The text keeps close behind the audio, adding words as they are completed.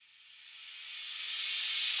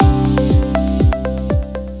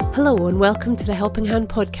Hello and welcome to the Helping Hand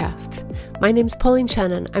podcast. My name's Pauline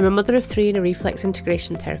Shannon. I'm a mother of three and a reflex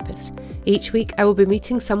integration therapist. Each week I will be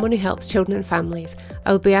meeting someone who helps children and families.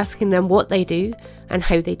 I will be asking them what they do and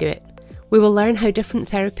how they do it. We will learn how different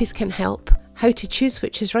therapies can help, how to choose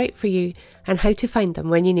which is right for you, and how to find them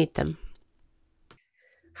when you need them.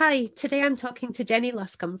 Hi, today I'm talking to Jenny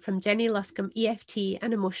Luscombe from Jenny Luscombe EFT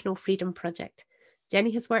and Emotional Freedom Project.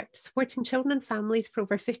 Jenny has worked supporting children and families for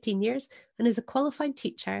over 15 years and is a qualified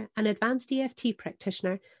teacher, an advanced EFT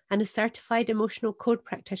practitioner and a certified emotional code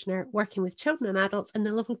practitioner working with children and adults in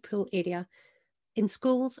the Liverpool area, in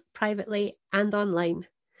schools, privately and online.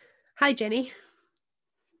 Hi Jenny.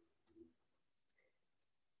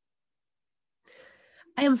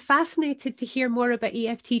 I am fascinated to hear more about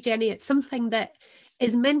EFT, Jenny. It's something that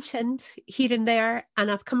is mentioned here and there and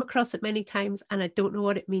I've come across it many times and I don't know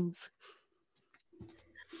what it means.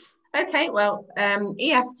 Okay, well,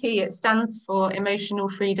 EFT, it stands for Emotional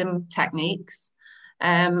Freedom Techniques,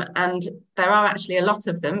 and there are actually a lot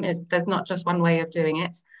of them. There's not just one way of doing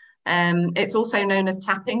it. It's also known as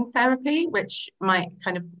tapping therapy, which might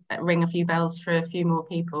kind of ring a few bells for a few more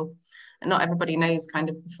people. And not everybody knows kind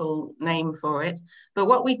of the full name for it. But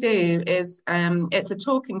what we do is it's a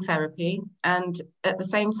talking therapy, and at the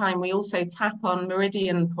same time, we also tap on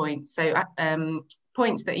meridian points, so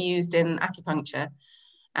points that are used in acupuncture.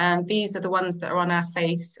 And these are the ones that are on our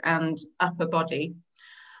face and upper body.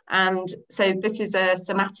 And so this is a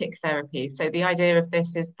somatic therapy. So the idea of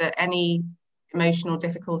this is that any emotional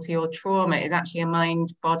difficulty or trauma is actually a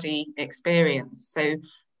mind-body experience. So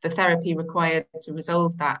the therapy required to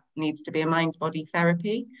resolve that needs to be a mind-body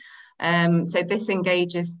therapy. So this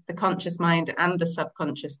engages the conscious mind and the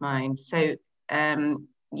subconscious mind. So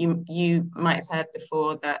you might have heard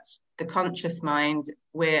before that the conscious mind,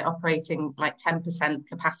 we're operating like 10%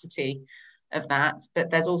 capacity of that, but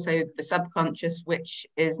there's also the subconscious, which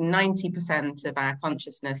is 90% of our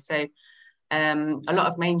consciousness. So a lot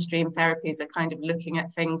of mainstream therapies are kind of looking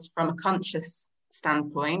at things from a conscious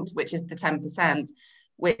standpoint, which is the 10%,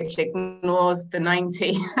 which ignores the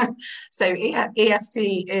 90. So EFT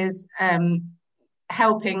is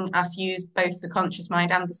helping us use both the conscious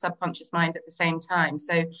mind and the subconscious mind at the same time.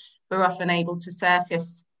 So we're often able to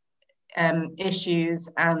surface issues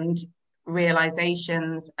and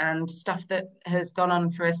realizations and stuff that has gone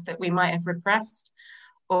on for us that we might have repressed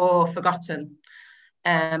or forgotten.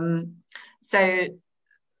 So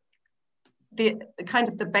the kind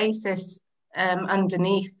of the basis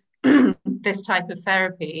underneath this type of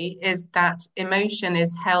therapy is that emotion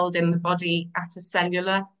is held in the body at a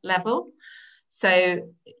cellular level. So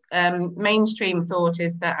mainstream thought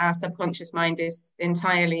is that our subconscious mind is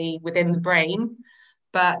entirely within the brain,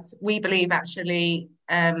 but we believe actually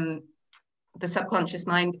the subconscious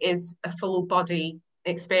mind is a full body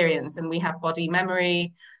experience, and we have body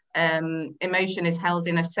memory. Emotion is held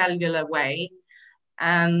in a cellular way,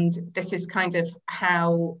 and this is kind of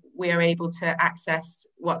how we are able to access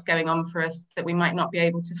what's going on for us that we might not be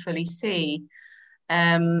able to fully see.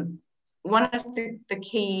 One of the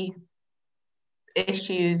key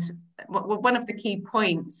issues, one of the key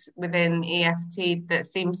points within EFT that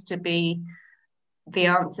seems to be the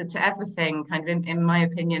answer to everything, kind of in my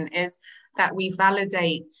opinion, is that we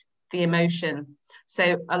validate the emotion.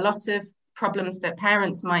 So a lot of problems that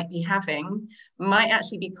parents might be having might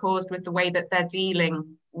actually be caused with the way that they're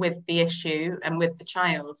dealing with the issue and with the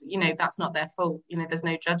child. You know, that's not their fault. You know, there's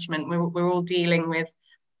no judgment. We're all dealing with,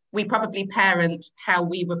 we probably parent how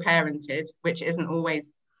we were parented, which isn't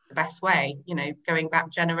always the best way. You know, going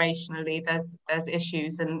back generationally, there's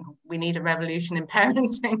issues, and we need a revolution in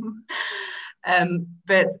parenting.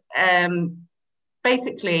 But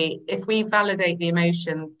basically, if we validate the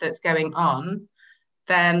emotion that's going on,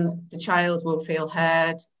 then the child will feel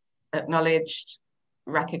heard, acknowledged,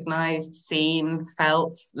 recognized, seen,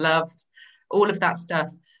 felt, loved, all of that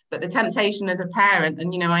stuff. But the temptation as a parent,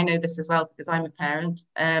 and you know, I know this as well because I'm a parent,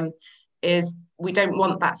 is we don't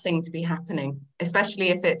want that thing to be happening, especially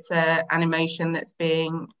if it's an emotion that's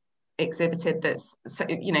being exhibited that's,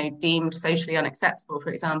 you know, deemed socially unacceptable. For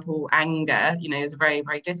example, anger, you know, is a very,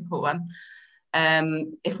 very difficult one.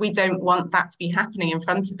 If we don't want that to be happening in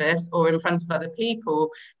front of us or in front of other people,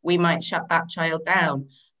 we might shut that child down.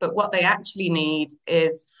 But what they actually need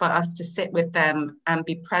is for us to sit with them and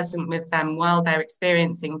be present with them while they're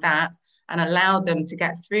experiencing that and allow them to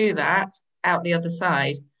get through that out the other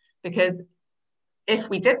side. Because if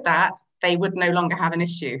we did that, they would no longer have an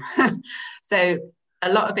issue. So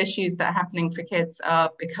a lot of issues that are happening for kids are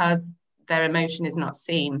because their emotion is not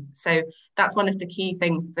seen. So that's one of the key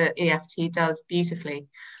things that EFT does beautifully.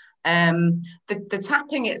 The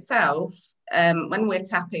tapping itself, when we're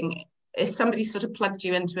tapping, if somebody sort of plugged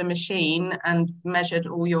you into a machine and measured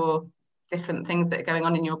all your different things that are going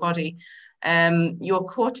on in your body, your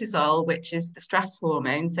cortisol, which is the stress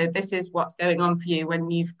hormone, so this is what's going on for you when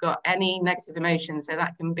you've got any negative emotion. So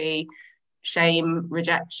that can be shame,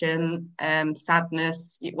 rejection,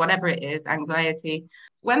 sadness, whatever it is, anxiety.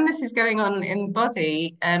 When this is going on in the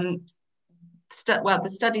body, the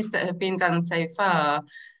studies that have been done so far,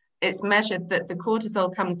 it's measured that the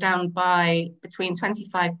cortisol comes down by between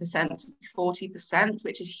 25% to 40%,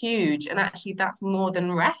 which is huge. And actually that's more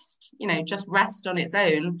than rest, just rest on its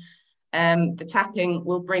own. The tapping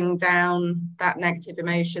will bring down that negative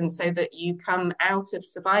emotion so that you come out of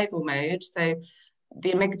survival mode. So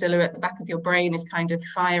the amygdala at the back of your brain is kind of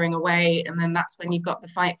firing away. And then that's when you've got the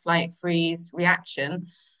fight, flight, freeze reaction.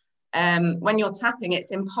 When you're tapping,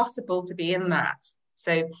 it's impossible to be in that.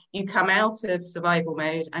 So you come out of survival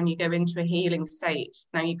mode and you go into a healing state.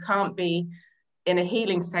 Now, you can't be in a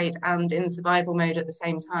healing state and in survival mode at the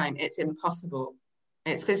same time. It's impossible.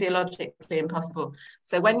 It's physiologically impossible.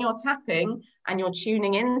 So when you're tapping and you're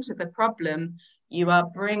tuning into the problem, you are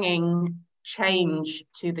bringing change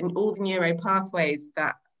to all the neuro pathways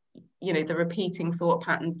that, the repeating thought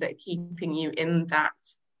patterns that are keeping you in that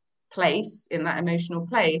place, in that emotional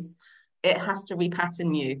place. It has to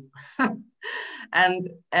repattern you. And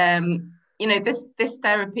this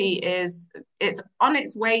therapy it's on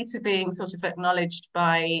its way to being sort of acknowledged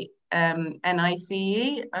by NICE.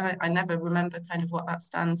 I never remember kind of what that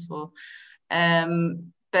stands for,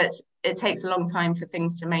 but it takes a long time for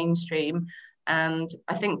things to mainstream. And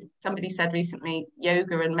I think somebody said recently,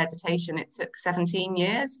 yoga and meditation, it took 17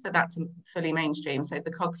 years for that to fully mainstream. So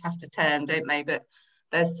the cogs have to turn, don't they? But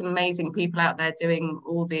there's some amazing people out there doing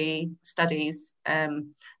all the studies.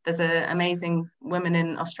 There's an amazing woman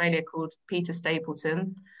in Australia called Peta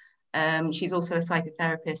Stapleton. She's also a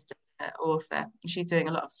psychotherapist, author. She's doing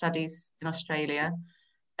a lot of studies in Australia.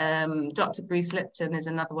 Dr. Bruce Lipton is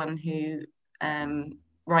another one who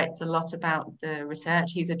writes a lot about the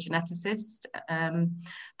research. He's a geneticist.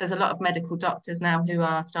 There's a lot of medical doctors now who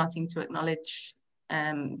are starting to acknowledge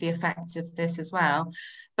the effects of this as well.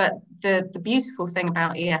 But the beautiful thing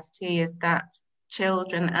about EFT is that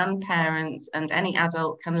children and parents and any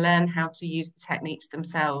adult can learn how to use the techniques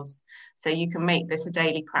themselves. So you can make this a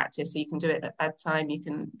daily practice. So you can do it at bedtime, you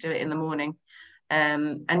can do it in the morning,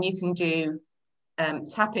 and you can do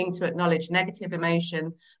tapping to acknowledge negative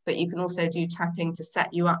emotion, but you can also do tapping to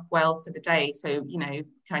set you up well for the day. So,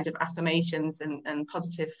 kind of affirmations and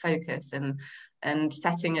positive focus and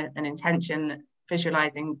setting an intention,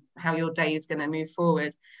 visualizing how your day is going to move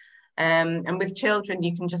forward. And with children,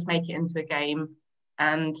 you can just make it into a game,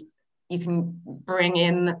 and you can bring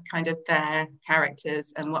in kind of their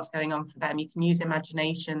characters and what's going on for them. You can use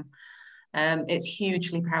imagination. It's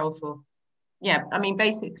hugely powerful. Yeah, I mean,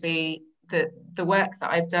 basically, the work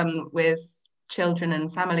that I've done with children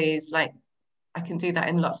and families, like, I can do that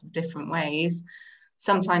in lots of different ways.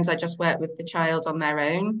 Sometimes I just work with the child on their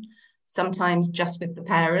own. Sometimes just with the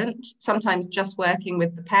parent. Sometimes just working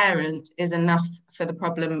with the parent is enough for the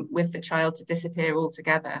problem with the child to disappear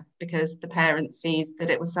altogether, because the parent sees that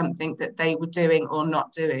it was something that they were doing or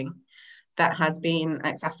not doing that has been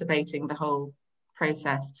exacerbating the whole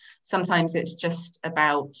process. Sometimes it's just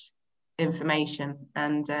about information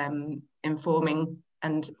and informing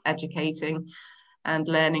and educating and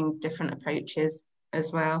learning different approaches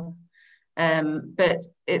as well. But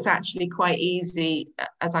it's actually quite easy,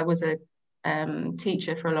 as I was a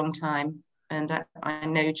teacher for a long time, and I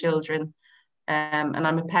know children, and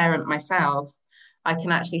I'm a parent myself. I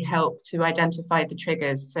can actually help to identify the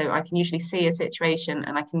triggers. So I can usually see a situation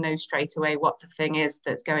and I can know straight away what the thing is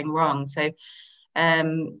that's going wrong. So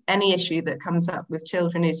any issue that comes up with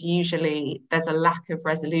children is usually there's a lack of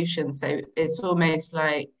resolution. So it's almost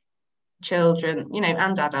like children,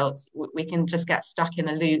 and adults, we can just get stuck in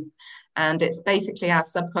a loop. And it's basically our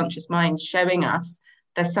subconscious mind showing us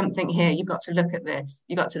there's something here. You've got to look at this.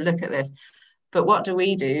 You've got to look at this. But what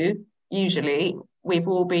do? Usually, we've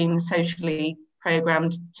all been socially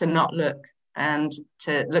programmed to not look and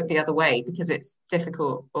to look the other way because it's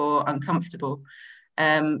difficult or uncomfortable.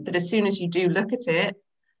 But as soon as you do look at it,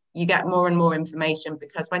 you get more and more information,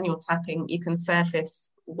 because when you're tapping, you can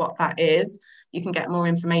surface what that is. You can get more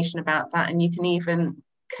information about that, and you can even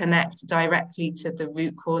connect directly to the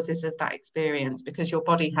root causes of that experience, because your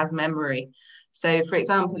body has memory. So, for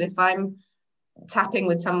example, if I'm tapping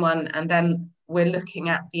with someone and then we're looking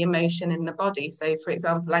at the emotion in the body. So, for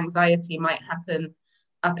example, anxiety might happen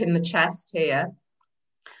up in the chest here.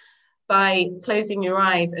 by closing your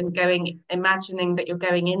eyes and imagining that you're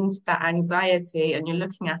going into that anxiety and you're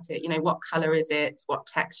looking at it, what color is it? What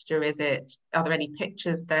texture is it? Are there any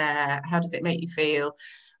pictures there? How does it make you feel?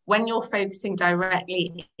 When you're focusing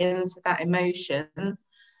directly into that emotion,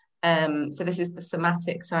 so this is the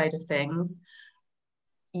somatic side of things,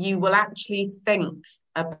 you will actually think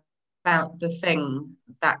about the thing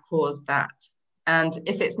that caused that. And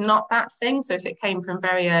if it's not that thing, so if it came from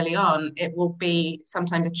very early on, it will be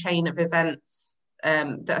sometimes a chain of events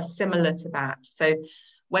that are similar to that. So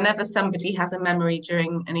whenever somebody has a memory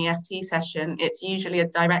during an EFT session, it's usually a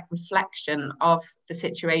direct reflection of the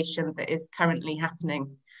situation that is currently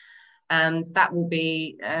happening. And that will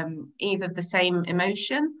be either the same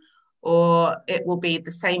emotion or it will be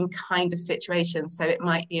the same kind of situation. So it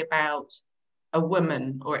might be about a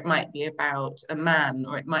woman, or it might be about a man,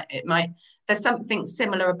 or it might there's something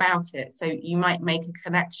similar about it. So you might make a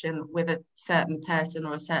connection with a certain person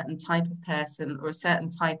or a certain type of person or a certain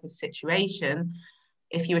type of situation.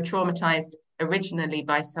 If you were traumatized originally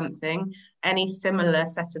by something, any similar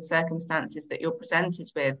set of circumstances that you're presented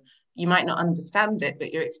with, you might not understand it,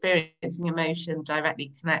 but you're experiencing emotion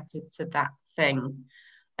directly connected to that thing.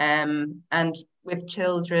 And with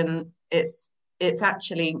children, it's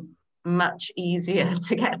actually much easier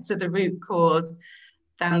to get to the root cause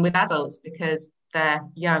than with adults, because they're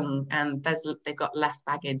young and they've got less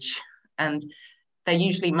baggage, and they're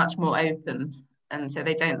usually much more open, and so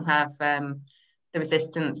they don't have the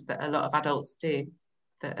resistance that a lot of adults do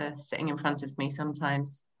that are sitting in front of me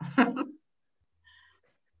sometimes. I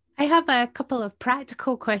have a couple of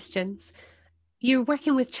practical questions. You're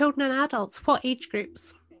working with children and adults. What age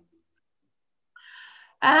groups?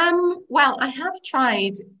 Well, I have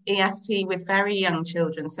tried EFT with very young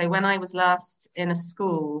children. So when I was last in a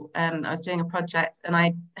school, I was doing a project and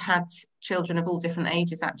I had children of all different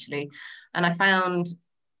ages actually. And I found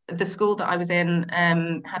the school that I was in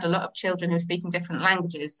had a lot of children who were speaking different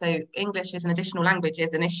languages. So English as an additional language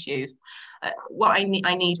is an issue. What I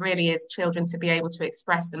need really is children to be able to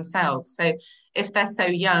express themselves. So if they're so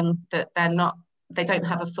young that they don't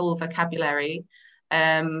have a full vocabulary,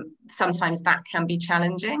 sometimes that can be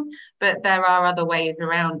challenging, but there are other ways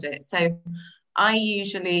around it. So I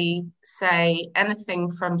usually say anything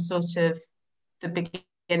from sort of the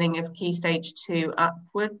beginning of Key Stage 2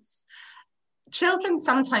 upwards. Children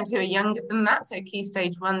sometimes who are younger than that, so Key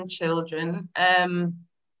Stage 1 children,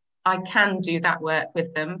 I can do that work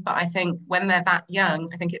with them, but I think when they're that young,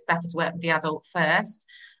 I think it's better to work with the adult first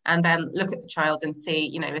and then look at the child and see,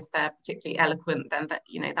 if they're particularly eloquent, then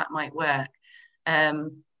that might work.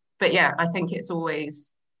 But yeah, I think it's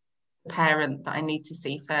always the parent that I need to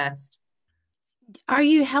see first. Are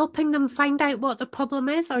you helping them find out what the problem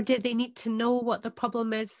is, or do they need to know what the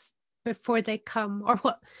problem is before they come, or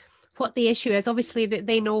what the issue is? Obviously that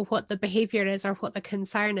they know what the behavior is or what the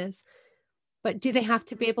concern is, but do they have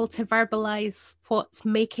to be able to verbalize what's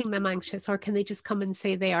making them anxious, or can they just come and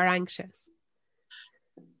say they are anxious?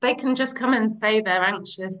 They can just come and say they're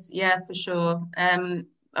anxious, yeah, for sure.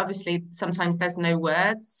 Obviously, sometimes there's no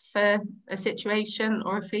words for a situation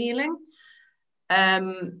or a feeling.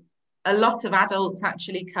 A lot of adults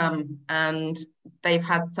actually come and they've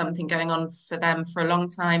had something going on for them for a long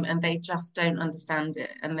time and they just don't understand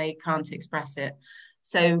it and they can't express it.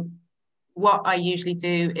 So what I usually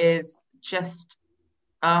do is just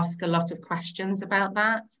ask a lot of questions about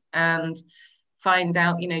that and find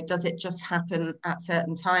out, does it just happen at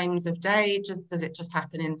certain times of day? Does it just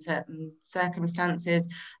happen in certain circumstances?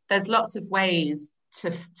 There's lots of ways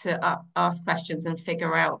to ask questions and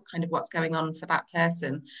figure out kind of what's going on for that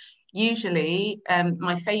person. Usually,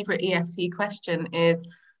 my favorite EFT question is,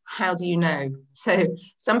 how do you know? So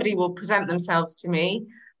somebody will present themselves to me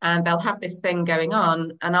and they'll have this thing going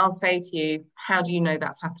on and I'll say to you, how do you know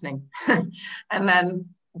that's happening? And then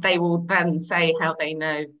they will then say how they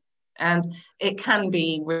know. And it can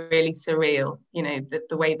be really surreal,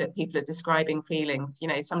 the way that people are describing feelings.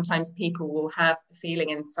 Sometimes people will have a feeling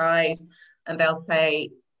inside and they'll say,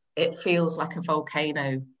 it feels like a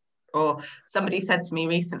volcano. Or somebody said to me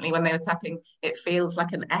recently when they were tapping, it feels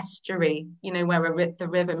like an estuary, where the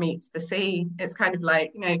river meets the sea. It's kind of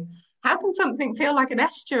like, how can something feel like an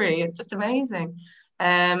estuary? It's just amazing.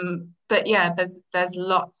 But yeah, there's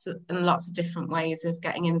lots and lots of different ways of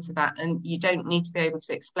getting into that, and you don't need to be able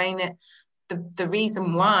to explain it. The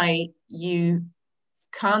reason why you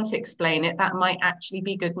can't explain it, that might actually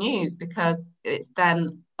be good news, because it's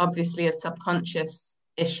then obviously a subconscious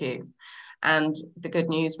issue. And the good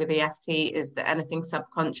news with EFT is that anything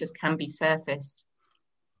subconscious can be surfaced.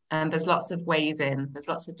 And there's lots of ways in. There's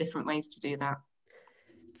lots of different ways to do that.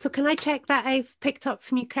 So can I check that I've picked up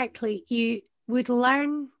from you correctly?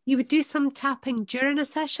 you would do some tapping during a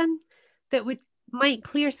session that might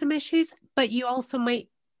clear some issues, but you also might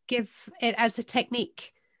give it as a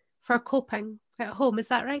technique for coping at home. Is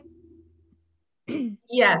that right?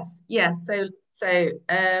 Yes.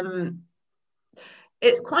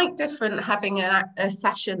 It's quite different having a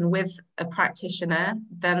session with a practitioner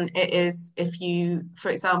than it is if you, for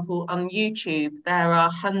example, on YouTube, there are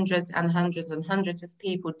hundreds and hundreds and hundreds of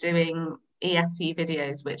people doing EFT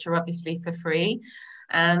videos, which are obviously for free.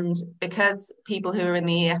 And because people who are in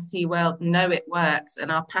the EFT world know it works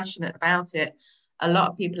and are passionate about it, a lot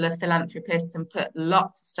of people are philanthropists and put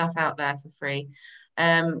lots of stuff out there for free.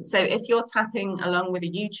 So if you're tapping along with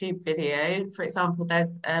a YouTube video, for example,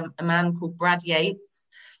 there's a man called Brad Yates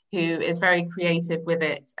who is very creative with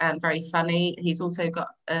it and very funny. He's also got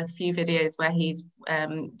a few videos where he's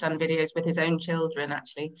done videos with his own children,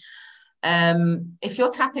 actually. If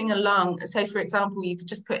you're tapping along, so for example, you could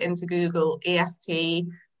just put into Google EFT,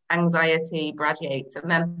 anxiety, Brad Yates, and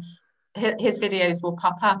then his videos will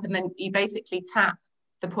pop up, and then you basically tap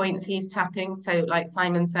the points he's tapping. So like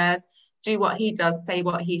Simon says, do what he does, say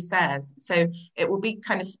what he says. So it will be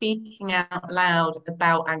kind of speaking out loud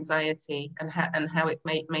about anxiety and how it's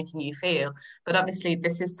making you feel. But obviously,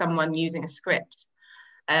 this is someone using a script.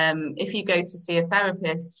 If you go to see a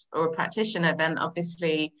therapist or a practitioner, then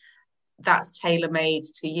obviously that's tailor-made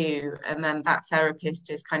to you, and then that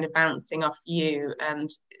therapist is kind of bouncing off you,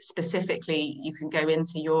 and specifically you can go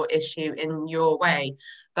into your issue in your way.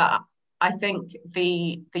 But I think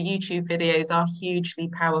the YouTube videos are hugely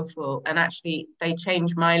powerful, and actually they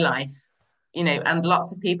changed my life, and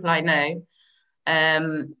lots of people I know.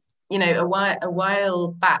 A while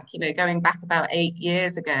back, going back about 8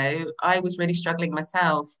 years ago, I was really struggling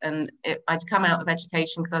myself, and I'd come out of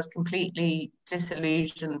education because I was completely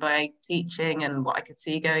disillusioned by teaching and what I could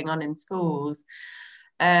see going on in schools.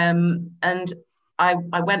 And I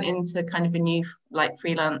went into kind of a new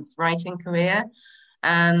freelance writing career,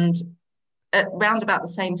 and at round about the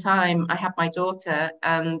same time, I had my daughter,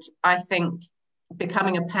 and I think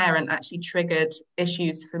becoming a parent actually triggered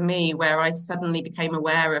issues for me where I suddenly became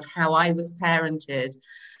aware of how I was parented.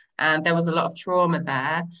 And there was a lot of trauma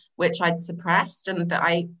there, which I'd suppressed, and that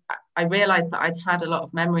I realized that I'd had a lot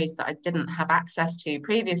of memories that I didn't have access to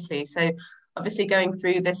previously. So obviously going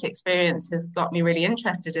through this experience has got me really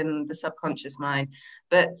interested in the subconscious mind.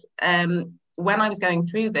 But when I was going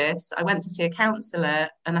through this, I went to see a counsellor,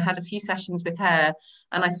 and I had a few sessions with her,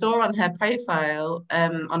 and I saw on her profile,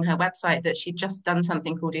 on her website, that she'd just done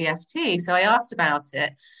something called EFT. So I asked about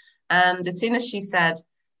it, and as soon as she said,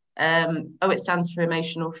 it stands for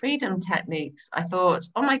Emotional Freedom Techniques, I thought,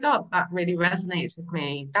 oh my God, that really resonates with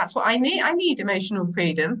me. That's what I need. I need emotional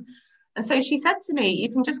freedom. And so she said to me,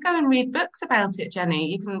 you can just go and read books about it,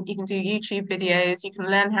 Jenny. You can do YouTube videos. You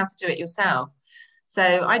can learn how to do it yourself. So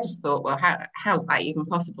I just thought, well, how's that even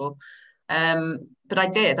possible? But I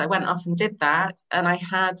did. I went off and did that, and I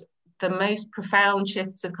had the most profound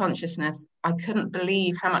shifts of consciousness. I couldn't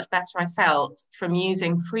believe how much better I felt from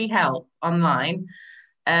using free help online.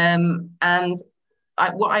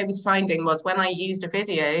 What I was finding was when I used a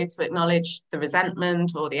video to acknowledge the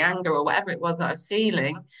resentment or the anger or whatever it was that I was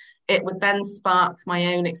feeling, it would then spark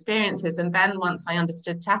my own experiences. And then once I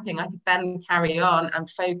understood tapping, I could then carry on and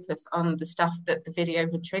focus on the stuff that the video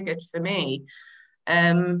had triggered for me.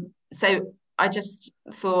 So I just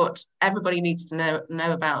thought everybody needs to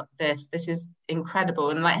know about this. This is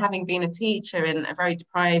incredible. And like, having been a teacher in a very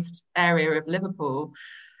deprived area of Liverpool,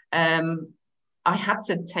 I had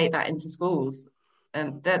to take that into schools.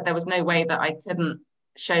 And there was no way that I couldn't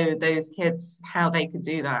show those kids how they could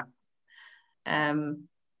do that.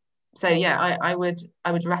 So yeah, I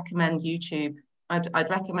would recommend YouTube. I'd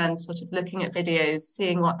recommend sort of looking at videos,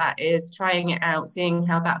 seeing what that is, trying it out, seeing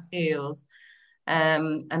how that feels.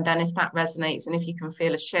 And then if that resonates and if you can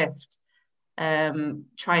feel a shift,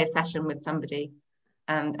 try a session with somebody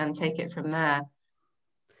and take it from there.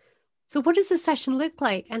 So what does a session look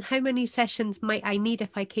like, and how many sessions might I need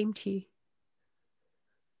if I came to you?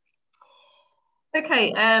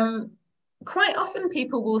 Okay, quite often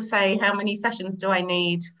people will say, how many sessions do I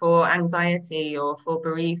need for anxiety or for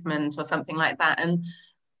bereavement or something like that? And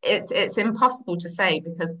it's impossible to say,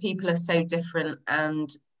 because people are so different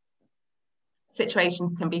and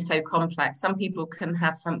situations can be so complex. Some people can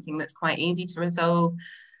have something that's quite easy to resolve.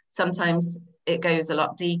 Sometimes it goes a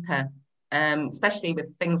lot deeper, especially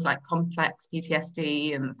with things like complex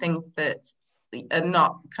PTSD and things that are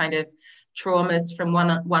not kind of traumas from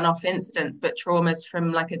one-off incidents, but traumas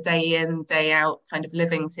from like a day in, day out kind of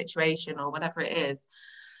living situation or whatever it is.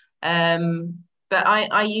 But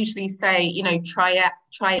I usually say, try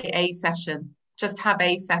a session, just have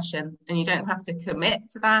a session, and you don't have to commit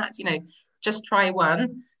to that. Just try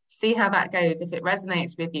one, see how that goes. If it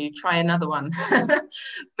resonates with you, try another one.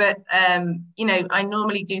 But I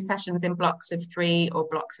normally do sessions in blocks of 3 or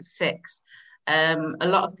blocks of 6. A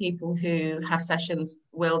lot of people who have sessions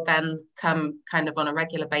will then come kind of on a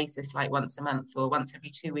regular basis, like once a month or once every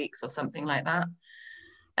 2 weeks or something like that.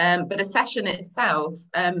 But a session itself,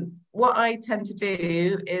 what I tend to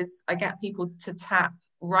do is I get people to tap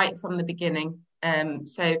right from the beginning.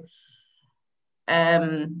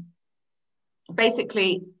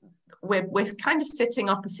 Basically, we're kind of sitting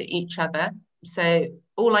opposite each other. So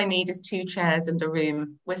all I need is 2 chairs and a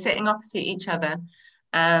room. We're sitting opposite each other,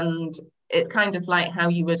 and it's kind of like how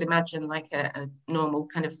you would imagine like a normal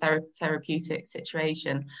kind of therapeutic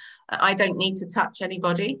situation. I don't need to touch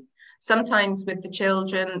anybody. Sometimes with the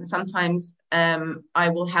children, sometimes I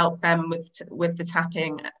will help them with the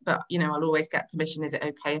tapping, but I'll always get permission. Is it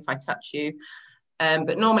okay if I touch you?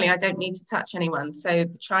 But normally I don't need to touch anyone. So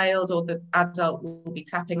the child or the adult will be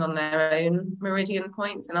tapping on their own meridian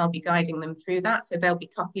points, and I'll be guiding them through that. So they'll be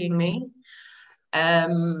copying me.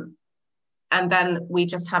 And then we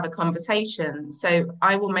just have a conversation. So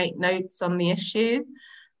I will make notes on the issue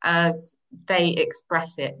as they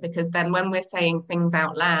express it, because then when we're saying things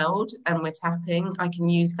out loud and we're tapping, I can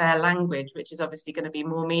use their language, which is obviously going to be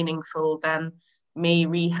more meaningful than me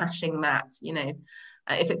rehashing that.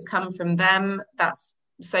 If it's come from them, that's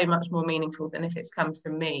so much more meaningful than if it's come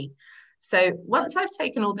from me. So once I've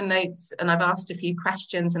taken all the notes and I've asked a few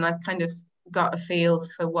questions and I've kind of got a feel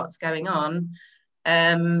for what's going on,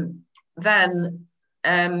 then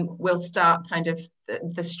we'll start kind of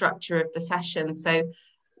the structure of the session. So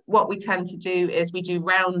what we tend to do is we do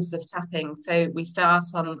rounds of tapping. So we start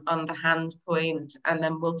on the hand point, and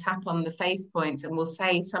then we'll tap on the face points, and we'll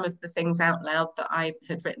say some of the things out loud that I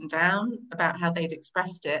had written down about how they'd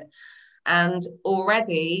expressed it. And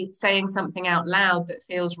already saying something out loud that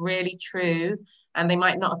feels really true, and they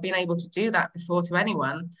might not have been able to do that before to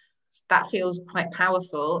anyone, that feels quite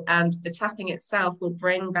powerful. And the tapping itself will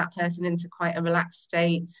bring that person into quite a relaxed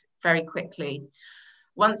state very quickly.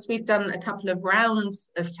 Once we've done a couple of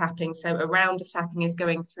rounds of tapping, so a round of tapping is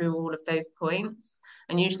going through all of those points,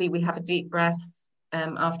 and usually we have a deep breath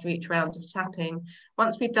after each round of tapping.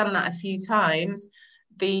 Once we've done that a few times,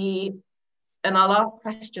 and I'll ask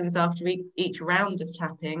questions after each round of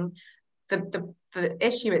tapping, the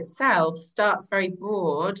issue itself starts very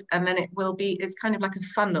broad, and then it's kind of like a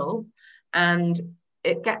funnel, and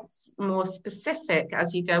it gets more specific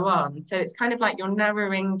as you go on. So it's kind of like you're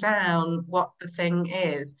narrowing down what the thing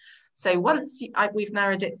is. So once we've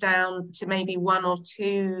narrowed it down to maybe 1 or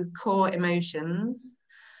 2 core emotions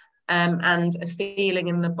and a feeling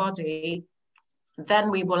in the body, then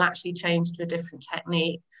we will actually change to a different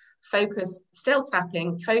technique. Still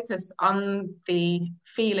tapping, focus on the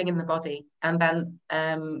feeling in the body, and then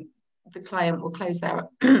the client will close their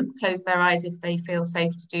eyes if they feel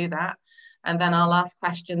safe to do that. And then I'll ask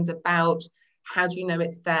questions about, how do you know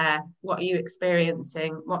it's there? What are you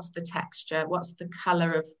experiencing? What's the texture? What's the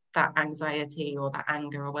color of that anxiety or that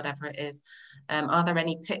anger or whatever it is? Are there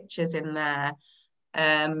any pictures in there?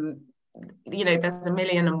 There's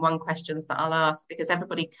 1,000,001 questions that I'll ask, because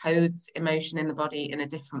everybody codes emotion in the body in a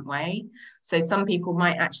different way. So some people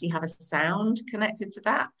might actually have a sound connected to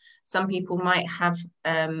that. Some people might have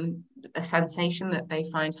a sensation that they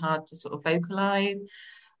find hard to sort of vocalize.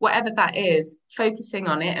 Whatever that is, focusing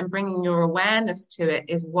on it and bringing your awareness to it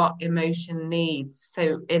is what emotion needs.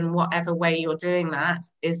 So in whatever way you're doing that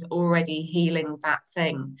is already healing that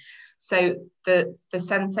thing. So the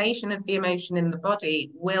sensation of the emotion in the body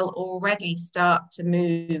will already start to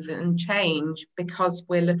move and change because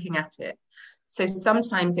we're looking at it. So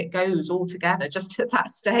sometimes it goes all together just at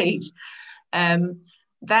that stage.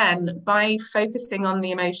 Then by focusing on the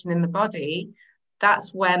emotion in the body,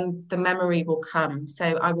 that's when the memory will come.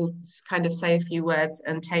 So I will kind of say a few words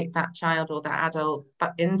and take that child or that adult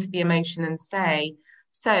into the emotion and say,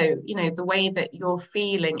 so, the way that you're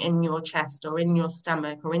feeling in your chest or in your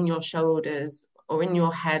stomach or in your shoulders or in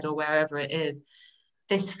your head or wherever it is,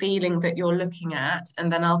 this feeling that you're looking at.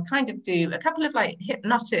 And then I'll kind of do a couple of like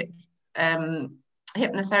hypnotherapy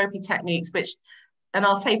techniques, and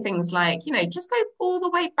I'll say things like, just go all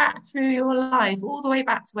the way back through your life, all the way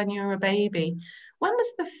back to when you were a baby. When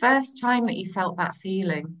was the first time that you felt that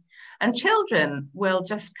feeling? And children will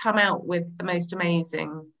just come out with the most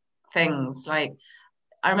amazing things. Like,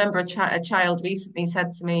 I remember a child recently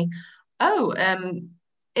said to me,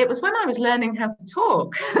 it was when I was learning how to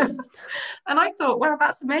talk. And I thought, well,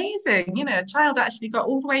 that's amazing. A child actually got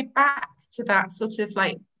all the way back to that sort of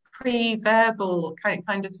like pre-verbal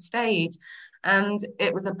kind of stage. And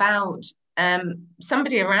it was about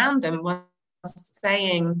somebody around them was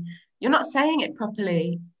saying, "You're not saying it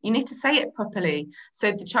properly. You need to say it properly."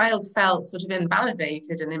 So the child felt sort of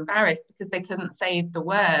invalidated and embarrassed because they couldn't say the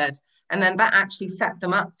word. And then that actually set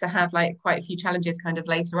them up to have like quite a few challenges kind of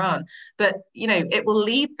later on. But, you know, it will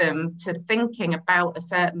lead them to thinking about a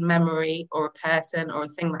certain memory or a person or a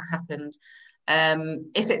thing that happened.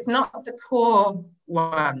 If it's not the core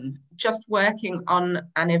one, just working on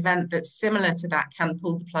an event that's similar to that can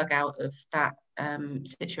pull the plug out of that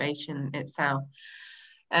situation itself.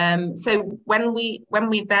 So when we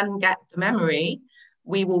then get the memory,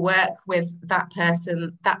 we will work with that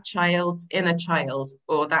person, that child's inner child,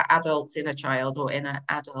 or that adult's inner child or inner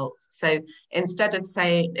adult. So instead of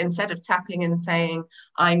tapping and saying,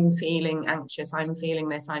 "I'm feeling anxious, I'm feeling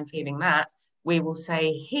this, I'm feeling that," we will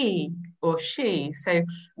say he or she. So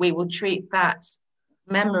we will treat that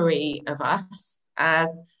memory of us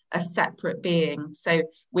as a separate being. So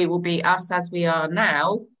we will be us as we are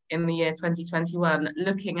now in the year 2021,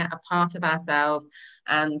 looking at a part of ourselves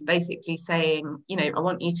and basically saying, you know, I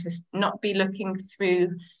want you to not be looking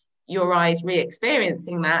through your eyes,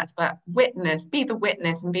 re-experiencing that, but be the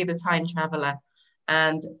witness and be the time traveler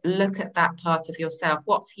and look at that part of yourself.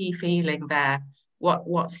 What's he feeling there?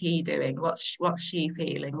 What's he doing? What's she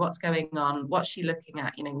feeling? What's going on? What's she looking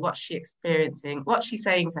at? You know, what's she experiencing? What's she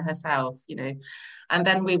saying to herself? You know, and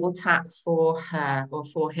then we will tap for her or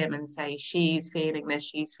for him and say, she's feeling this,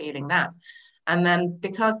 she's feeling that. And then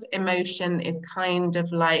because emotion is kind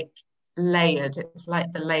of like layered, it's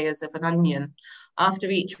like the layers of an onion. After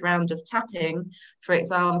each round of tapping, for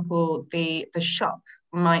example, the shock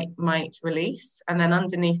might release, and then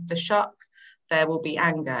underneath the shock there will be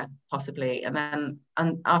anger possibly, and then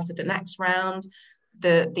after the next round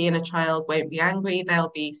the inner child won't be angry,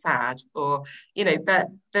 they'll be sad, or you know that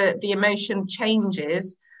the emotion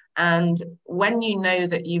changes. And when you know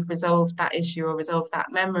that you've resolved that issue or resolved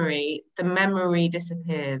that memory, the memory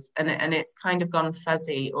disappears and it's kind of gone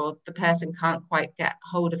fuzzy, or the person can't quite get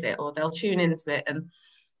hold of it, or they'll tune into it. And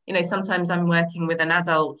you know, sometimes I'm working with an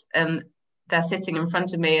adult and they're sitting in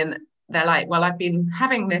front of me and they're like, well, I've been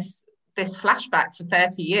having this flashback for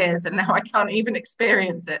 30 years and now I can't even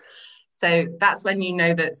experience it. So that's when you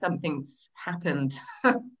know that something's happened.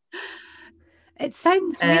 It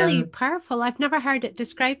sounds really powerful. I've never heard it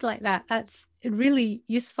described like that. That's really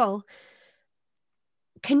useful.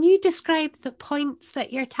 Can you describe the points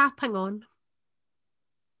that you're tapping on?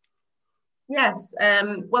 Yes.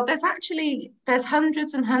 Well, there's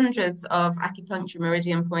hundreds and hundreds of acupuncture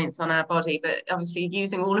meridian points on our body, but obviously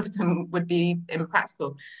using all of them would be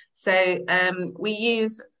impractical. So we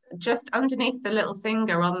use just underneath the little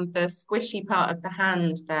finger on the squishy part of the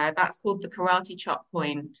hand there. That's called the karate chop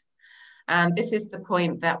point. And this is the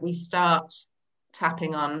point that we start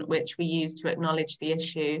tapping on, which we use to acknowledge the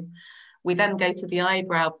issue. We then go to the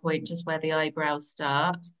eyebrow point, just where the eyebrows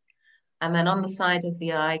start. And then on the side of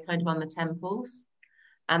the eye, kind of on the temples.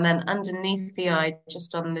 And then underneath the eye,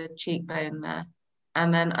 just on the cheekbone there.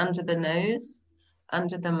 And then under the nose,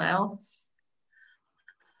 under the mouth,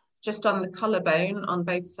 just on the collarbone on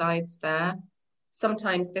both sides there.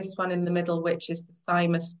 Sometimes this one in the middle, which is the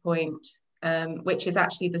thymus point, which is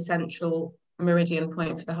actually the central meridian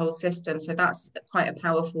point for the whole system. So that's quite a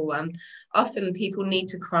powerful one. Often people need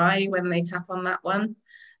to cry when they tap on that one.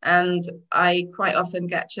 And I quite often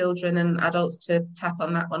get children and adults to tap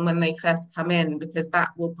on that one when they first come in, because that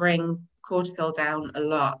will bring cortisol down a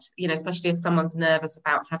lot, you know, especially if someone's nervous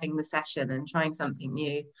about having the session and trying something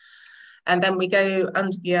new. And then we go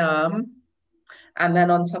under the arm and then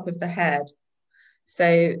on top of the head.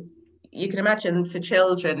 So you can imagine for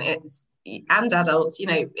children and adults, you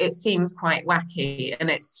know, it seems quite wacky and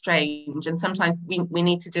it's strange. And sometimes we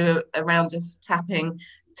need to do a round of tapping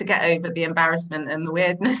to get over the embarrassment and the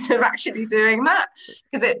weirdness of actually doing that,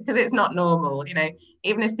 because it's not normal. You know,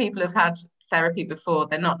 even if people have had therapy before,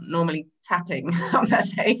 they're not normally tapping on their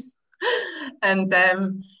face. And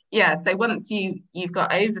yeah, so once you've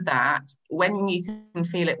got over that, when you can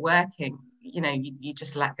feel it working, you know, you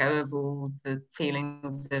just let go of all the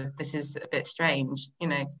feelings of this is a bit strange, you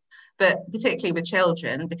know. But particularly with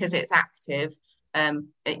children, because it's active,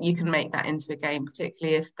 you can make that into a game,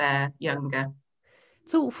 particularly if they're younger.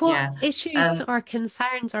 So what issues or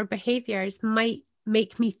concerns or behaviours might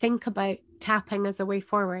make me think about tapping as a way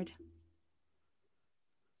forward?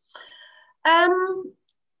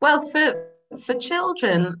 Well, for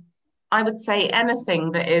children, I would say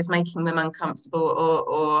anything that is making them uncomfortable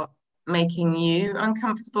or making you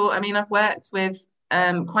uncomfortable. I mean, I've worked with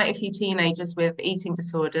quite a few teenagers with eating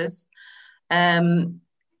disorders.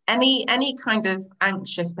 any kind of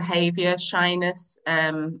anxious behavior, shyness,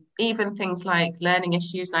 even things like learning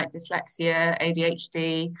issues like dyslexia,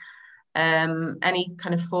 ADHD, any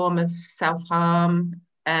kind of form of self-harm,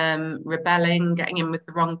 rebelling, getting in with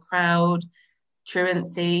the wrong crowd,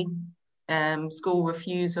 truancy, school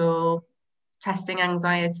refusal, testing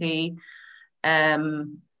anxiety,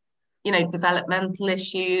 developmental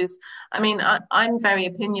issues. I mean, I'm very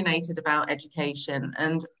opinionated about education,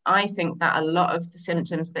 and I think that a lot of the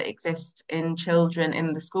symptoms that exist in children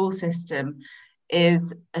in the school system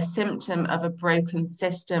is a symptom of a broken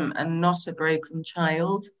system and not a broken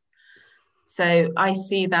child. So I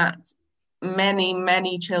see that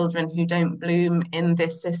many children who don't bloom in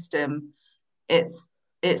this system, it's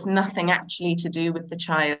nothing actually to do with the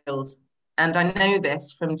child. And I know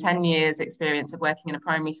this from 10 years experience of working in a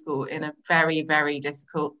primary school in a very, very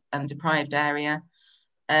difficult and deprived area.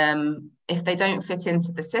 If they don't fit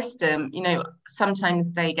into the system,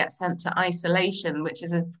 sometimes they get sent to isolation, which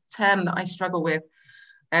is a term that I struggle with,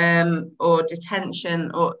 or detention,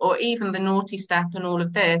 or even the naughty step and all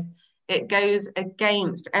of this. It goes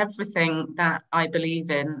against everything that I believe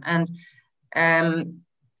in. And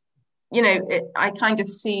I kind of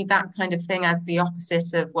see that kind of thing as the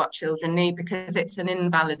opposite of what children need, because it's an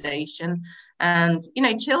invalidation. And,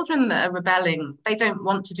 children that are rebelling, they don't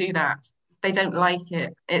want to do that. They don't like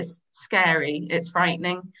it. It's scary. It's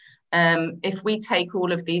frightening. If we take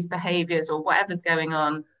all of these behaviors or whatever's going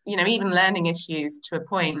on, even learning issues to a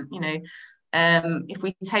point, if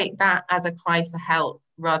we take that as a cry for help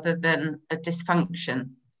rather than a dysfunction,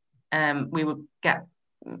 we would get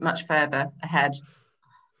much further ahead.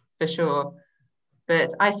 For sure.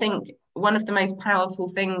 But I think one of the most powerful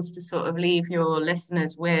things to sort of leave your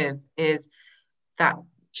listeners with is that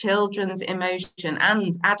children's emotion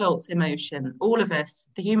and adults' emotion, all of us,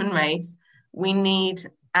 the human race, we need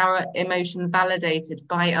our emotion validated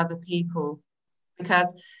by other people.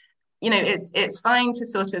 Because, it's fine to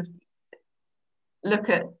sort of look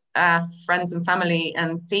at friends and family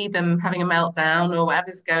and see them having a meltdown or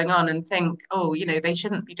whatever's going on and think, oh, they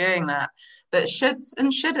shouldn't be doing that. But shoulds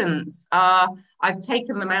and shouldn'ts I've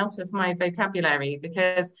taken them out of my vocabulary,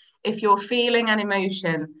 because if you're feeling an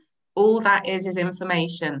emotion, all that is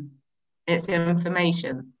information. It's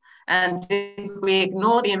information. And if we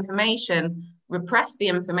ignore the information, repress the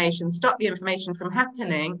information, stop the information from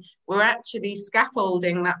happening, we're actually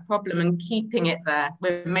scaffolding that problem and keeping it there.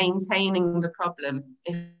 We're maintaining the problem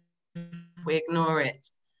if we ignore it.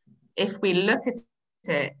 If we look at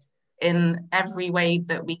it in every way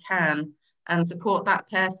that we can and support that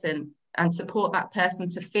person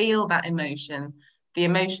to feel that emotion, the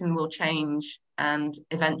emotion will change and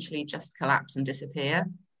eventually just collapse and disappear.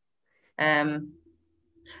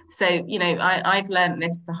 So, I've learned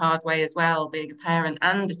this the hard way as well, being a parent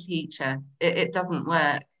and a teacher. It doesn't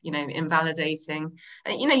work, invalidating.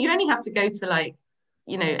 You only have to go to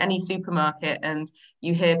any supermarket and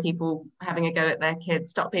you hear people having a go at their kids,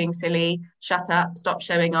 stop being silly, shut up, stop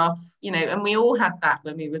showing off, and we all had that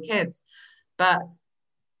when we were kids. But,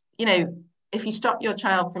 if you stop your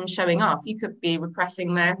child from showing off, you could be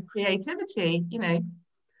repressing their creativity,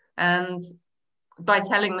 and by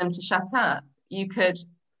telling them to shut up, you could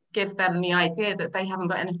give them the idea that they haven't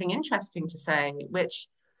got anything interesting to say, which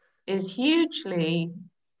is hugely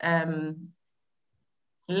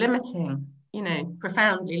limiting,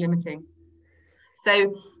 profoundly limiting.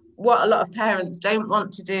 So what a lot of parents don't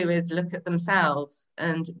want to do is look at themselves,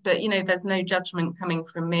 but there's no judgment coming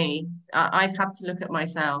from me. I've had to look at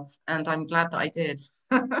myself, and I'm glad that I did.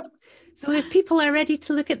 So if people are ready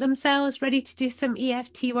to look at themselves, ready to do some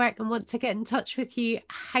EFT work and want to get in touch with you,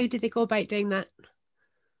 how do they go about doing that?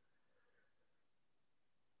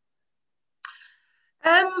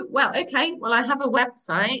 Well, I have a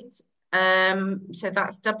website. So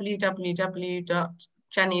that's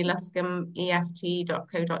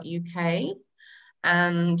www.jennyluscomeft.co.uk,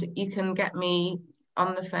 and you can get me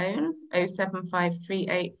on the phone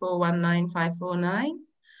 07538419549,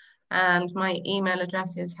 and my email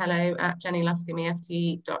address is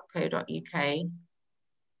hello@jennyluscomeft.co.uk.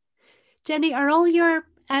 Jenny, are all your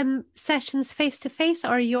sessions face-to-face, or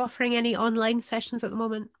are you offering any online sessions at the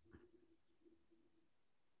moment?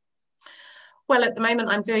 Well, at the moment,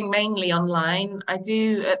 I'm doing mainly online. I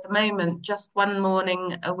do, at the moment, just one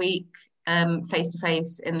morning a week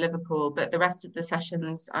face-to-face in Liverpool, but the rest of the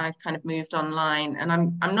sessions I've kind of moved online. And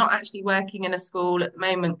I'm not actually working in a school at the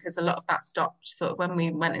moment, because a lot of that stopped sort of when we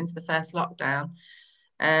went into the first lockdown.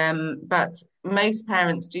 But most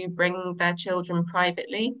parents do bring their children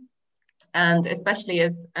privately, and especially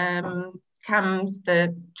as CAMHS,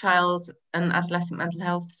 the Child and Adolescent Mental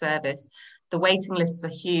Health Service, the waiting lists are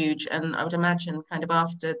huge, and I would imagine kind of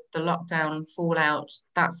after the lockdown fallout,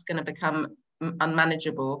 that's going to become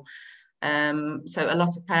unmanageable. So a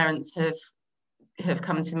lot of parents have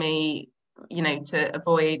come to me, to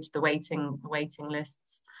avoid the waiting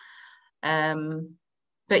lists.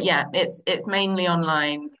 But yeah, it's mainly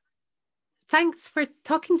online. Thanks for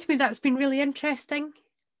talking to me. That's been really interesting.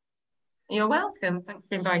 You're welcome. Thanks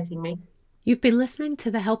for inviting me. You've been listening to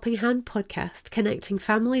the Helping Hand podcast, connecting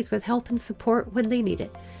families with help and support when they need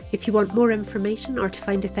it. If you want more information or to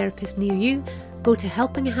find a therapist near you, go to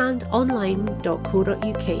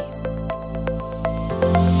helpinghandonline.co.uk.